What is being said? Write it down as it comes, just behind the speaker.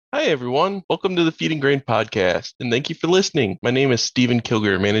Hi, everyone. Welcome to the Feed and Grain podcast, and thank you for listening. My name is Stephen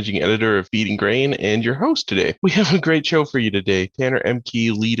Kilger, managing editor of Feed and Grain, and your host today. We have a great show for you today. Tanner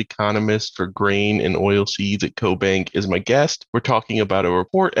Ehmke, lead economist for grain and oilseeds at CoBank, is my guest. We're talking about a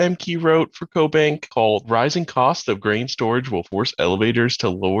report Ehmke wrote for CoBank called Rising Costs of Grain Storage Will Force Elevators to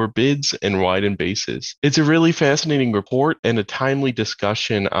Lower Bids and Widen Bases. It's a really fascinating report and a timely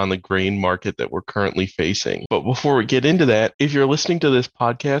discussion on the grain market that we're currently facing. But before we get into that, if you're listening to this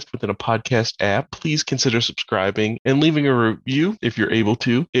podcast within a podcast app, please consider subscribing and leaving a review if you're able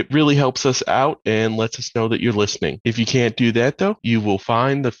to. It really helps us out and lets us know that you're listening. If you can't do that, though, you will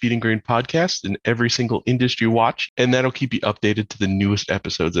find the Feed and Grain podcast in every single industry watch, and that'll keep you updated to the newest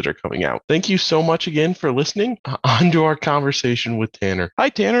episodes that are coming out. Thank you so much again for listening. On to our conversation with Tanner. Hi,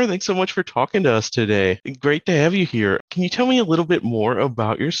 Tanner. Thanks so much for talking to us today. Great to have you here. Can you tell me a little bit more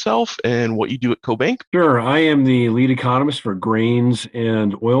about yourself and what you do at CoBank? Sure. I am the lead economist for grains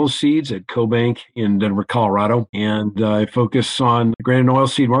and oilseeds at CoBank in Denver, Colorado, and I focus on grain and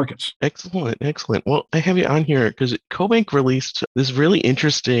oilseed markets. Excellent, excellent. Well, I have you on here because CoBank released this really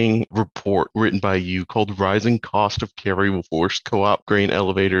interesting report written by you called Rising Cost of Carry Will Force Co-op Grain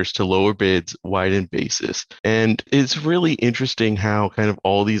Elevators to Lower Bids, Widen Bases. And it's really interesting how kind of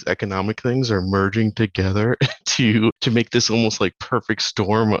all these economic things are merging together to make this almost like perfect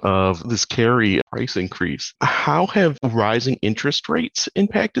storm of this carry price increase. How have rising interest rates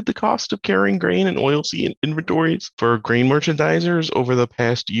impacted the cost of carrying grain and oilseed inventories for grain merchandisers over the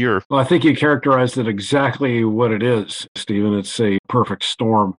past year? Well, I think you characterized it exactly what it is, Stephen. It's a perfect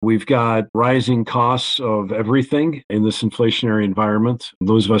storm. We've got rising costs of everything in this inflationary environment.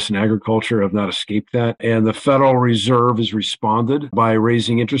 Those of us in agriculture have not escaped that. And the Federal Reserve has responded by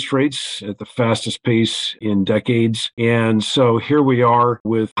raising interest rates at the fastest pace in decades. And so here we are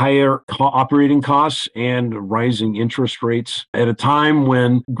with higher operating costs and rising interest rates at a time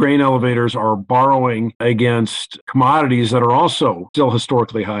when grain elevators are borrowing against commodities that are also still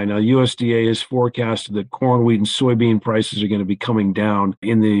historically high. Now, USDA has forecasted that corn, wheat, and soybean prices are going to be coming down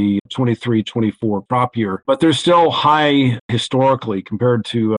in the 23-24 crop year, but they're still high historically compared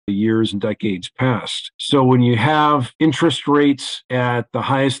to years and decades past. So when you have interest rates at the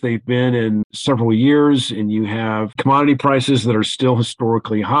highest they've been in several years and you have commodity prices that are still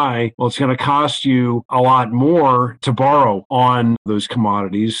historically high, well, it's going to cost you a lot more to borrow on those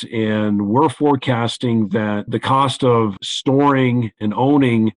commodities. And we're forecasting that the cost of storing and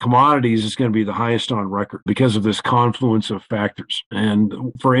owning commodities is going to be the highest on record because of this confluence of factors. And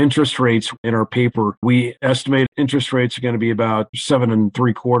for interest rates in our paper, we estimate interest rates are going to be about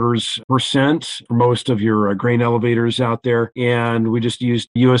 7.75% for most of your grain elevators out there. And we just used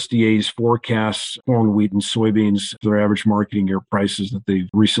USDA's forecasts, corn, wheat, and soybeans, their average marketing year prices that they've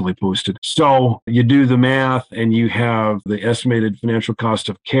recently posted. So you do the math and you have the estimated financial cost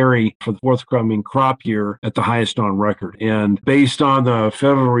of carry for the forthcoming crop year at the highest on record. And based on the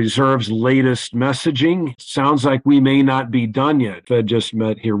Federal Reserve's latest messaging, sounds like we may not be done yet. Fed just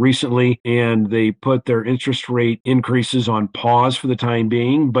met here recently and they put their interest rate increases on pause for the time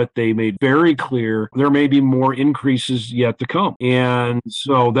being, but they made very clear there may be more increases yet to come. And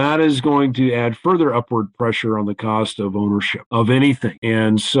so that is going to add further upward pressure on the cost of ownership of anything.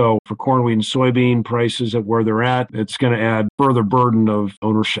 And so for corn, wheat, and soybean prices at where they're at, it's going to add further burden of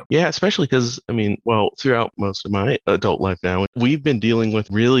ownership. Yeah, especially because, throughout most of my adult life now, we've been dealing with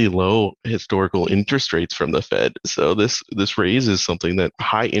really low historical interest rates from the Fed. So this raise is something that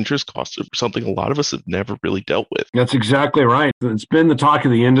high interest costs are something a lot of us have never really dealt with. That's exactly right. It's been the talk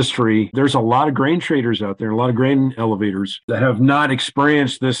of the industry. There's a lot of grain traders out there, a lot of grain elevators that have not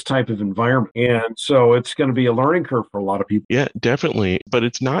experienced this type of environment. And so it's going to be a learning curve for a lot of people. Yeah, definitely. But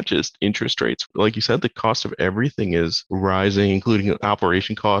it's not just interest rates. Like you said, the cost of everything is rising, including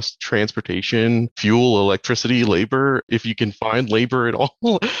operation costs, transportation, fuel, electricity, labor. If you can find labor at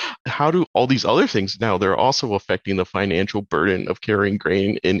all, how do all these other things now, they're also affecting the financial burden of carrying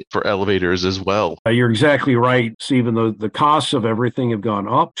grain in for elevators as well. You're exactly right, Stephen. The costs of everything have gone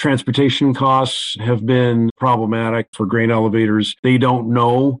up. Transportation costs have been problematic for grain elevators. They don't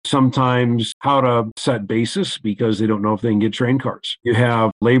know sometimes how to set basis because they don't know if they can get train cars. You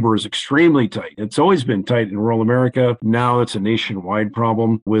have labor is extremely tight. It's always been tight in rural America. Now it's a nationwide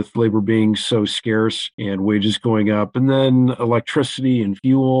problem with labor being so scarce and wages going up. And then electricity and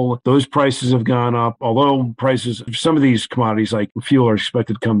fuel, those prices have gone up. Although prices of some of these commodities like fuel are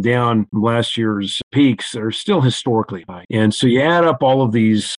expected to come down from last year's peaks, they're still historically high. And so you add up all of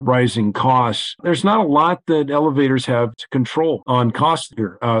these rising costs. There's not a lot that elevators have to control on costs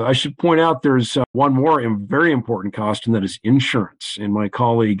here. I should point out there's one more very important cost, and that is insurance. And my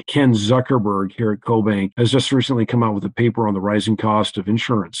colleague Ken Zuckerberg here at CoBank has just recently come out with a paper on the rising cost of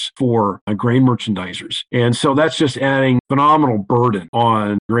insurance for grain merchandisers. And so that's just adding phenomenal burden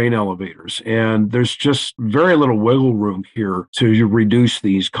on grain elevators. And there's just very little wiggle room here to reduce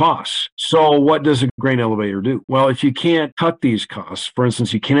these costs. So what does a grain elevator do? Well, if you can't cut these costs, for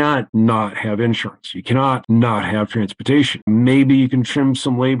instance, you cannot not have insurance. You cannot not have transportation. Maybe you can trim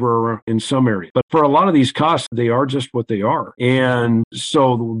some labor in some areas. But for a lot of these costs, they are just what they are. And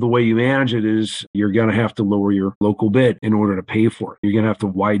so the way you manage it is you're going to have to lower your local bid in order to pay for it. You're going to have to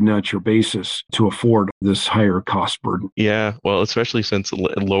widen out your basis to afford this higher cost burden. Yeah, well, especially since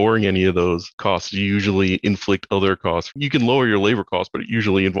lowering any of those costs usually inflict other costs. You can lower your labor costs, but it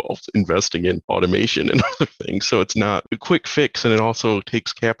usually involves investing in automation and other things. So it's not a quick fix, and it also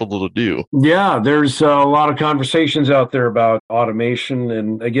takes capital to do. Yeah, there's a lot of conversations out there about automation.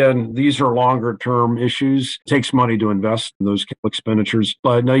 And again, these are longer term issues. It takes money to invest in those expenditures.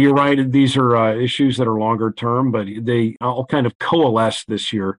 But no, you're right. These are issues that are longer term, but they all kind of coalesce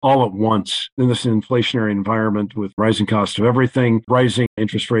this year all at once in this inflationary environment with rising cost of everything, rising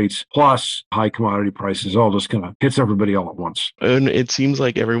interest rates, plus high commodity prices, all just kind of hits everybody all at once. And it seems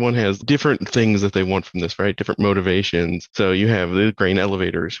like everyone has different things that they want from this, right? Different motivations. So you have the grain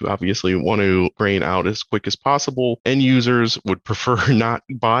elevators who obviously want to grain out as quick as possible. End users would prefer not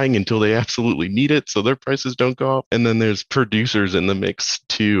buying until they absolutely need it, so their prices don't go up. And then there's producers in the mix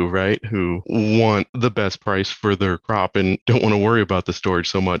too, right? Who want the best price for their crop and don't want to worry about the storage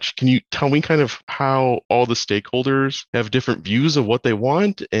so much. Can you tell me kind of how all the stakeholders have different views of what they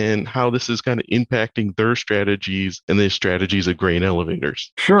want and how this is kind of impacting their strategies and the strategies of grain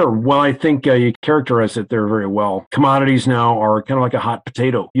elevators? Sure. Well, I think you characterize it there very well. Commodities now are kind of like a hot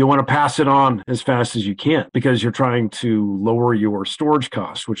potato. You want to pass it on as fast as you can because you're trying to lower your storage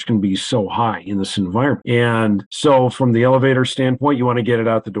costs, which can be so high in this environment. And so from the elevator standpoint, you want to get it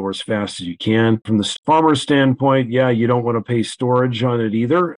out the door as fast as you can. From the farmer standpoint, yeah, you don't want to pay storage on it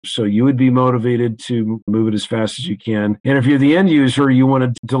either. So you would be motivated to move it as fast as you can. And if you're the end user, you want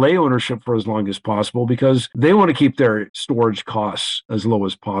to delay ownership for as long as possible because they want to keep their storage costs as low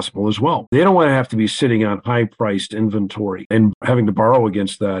as possible as well. They don't want to have to be sitting on high-priced inventory and having to borrow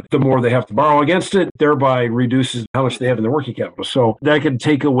against that. The more they have to borrow against it, thereby reduces how much they have in their working capital. So that can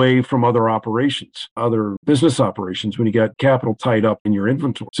take away from other operations, other business operations when you got capital tied up in your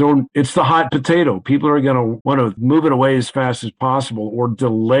inventory. So it's the hot potato. People are going to want to move it away as fast as possible or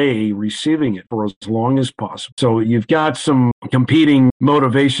delay receiving it for as long as possible. So you've got some competing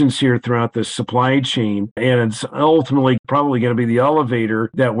motivations here throughout the supply chain, and it's ultimately probably going to be the elevator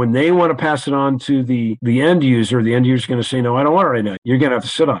that when they want to pass it on to the end user, the end user is going to say, no, I don't want it right now. You're going to have to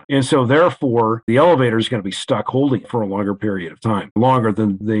sit on it. And so therefore, the elevator is going to be stuck holding for a longer period of time, longer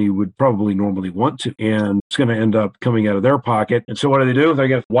than they would probably normally want to. And it's going to end up coming out of their pocket. And so what do? They're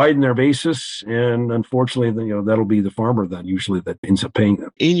going to widen their basis. And unfortunately, that'll be the farmer then usually that ends up paying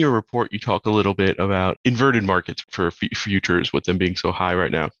them. In your report, you talk a little bit about inverted markets for futures with them being so high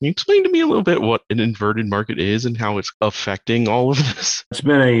right now. Can you explain to me a little bit what an inverted market is and how it's affecting all of this? It's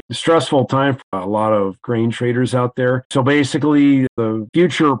been a stressful time for a lot of grain traders out there. So basically, the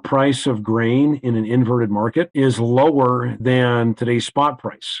future price of grain in an inverted market is lower than today's spot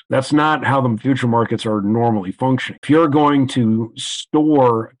price. That's not how the future markets are normally functioning. If you're going to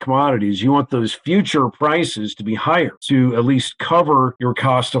store commodities, you want those future prices to be higher to at least cover your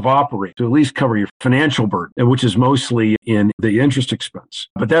cost of operating, to at least cover your financial burden, which is mostly in the interest expense.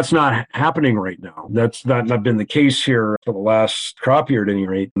 But that's not happening right now. That's not been the case here for the last crop year at any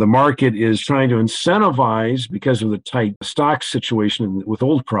rate. The market is trying to incentivize, because of the tight stock situation with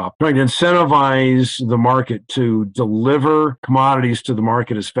old crop, trying to incentivize the market to deliver commodities to the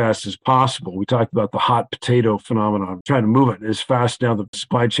market as fast as possible. We talked about the hot potato phenomenon, trying to move it as fast down the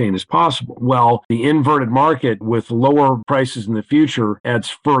supply chain as possible. Well, the inverted market with lower prices in the future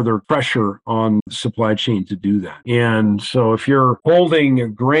adds further pressure on the supply chain to do that. And so if you're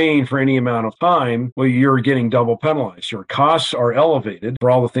holding grain for any amount of time, well, you're getting double penalized. Your costs are elevated for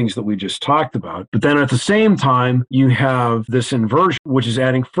all the things that we just talked about. But then at the same time, you have this inversion, which is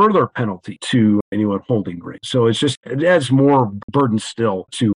adding further penalty to anyone holding grain. So it adds more burden still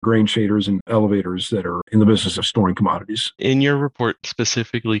to grain traders and elevators that are in the business of storing commodities. In your report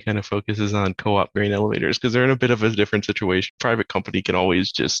specifically kind of focuses on co-op grain elevators because they're in a bit of a different situation. Private company can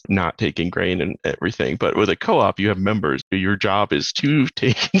always just not take in grain and everything. But with a co-op, you have members. Your job is places to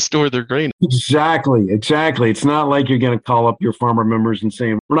take and store their grain. Exactly. It's not like you're going to call up your farmer members and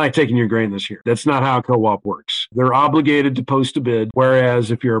say, we're not taking your grain this year. That's not how a co-op works. They're obligated to post a bid.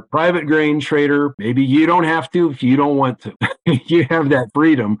 Whereas if you're a private grain trader, maybe you don't have to if you don't want to. You have that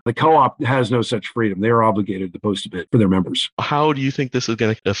freedom. The co-op has no such freedom. They are obligated to post a bid for their members. How do you think this is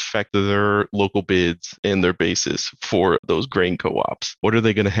going to affect their local bids and their basis for those grain co-ops? What are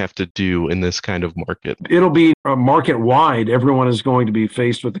they going to have to do in this kind of market? It'll be market wide. Everyone is going to be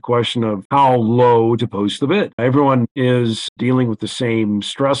faced with the question of how low to post the bid. Everyone is dealing with the same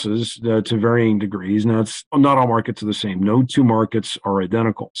stresses to varying degrees. Now, it's not all markets are the same. No two markets are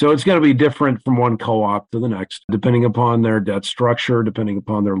identical. So it's going to be different from one co-op to the next, depending upon their debt structure, depending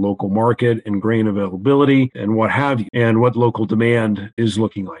upon their local market and grain availability and what have you, and what local demand is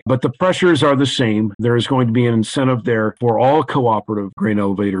looking like. But the pressures are the same. There is going to be an incentive there for all cooperative grain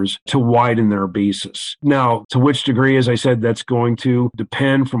elevators to widen their basis. Now, to which degree, as I said, that's going to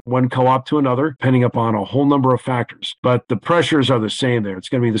depend from one co-op to another, depending upon a whole number of factors. But the pressures are the same there. It's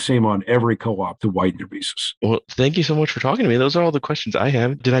going to be the same on every co-op to widen their basis. Well, thank you so much for talking to me. Those are all the questions I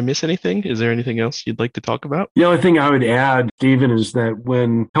have. Did I miss anything? Is there anything else you'd like to talk about? The only thing I would add, Stephen, is that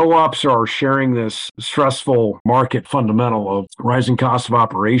when co-ops are sharing this stressful market fundamental of rising costs of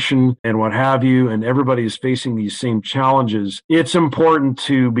operation and what have you, and everybody is facing these same challenges, it's important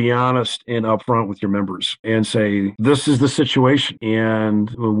to be honest and upfront with your members and say, this is the situation. And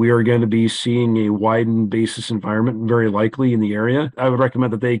we are going to be seeing a widened basis environment, very likely in the area. I would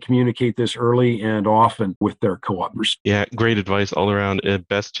recommend that they communicate this early and often with their co-opers. Yeah, great advice all around.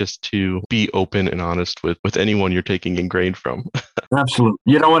 Best just to be open and honest with anyone you're taking in grain from. Absolutely.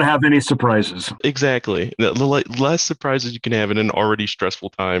 You don't want to have any surprises. Exactly. The less surprises you can have in an already stressful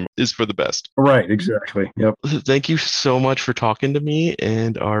time is for the best. Right, exactly. Yep. Thank you so much for talking to me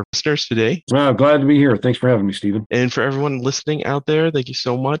and our listeners today. Well, glad to be here. Thanks for having me, Stephen. And for everyone listening out there, thank you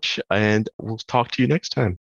so much. And we'll talk to you next time.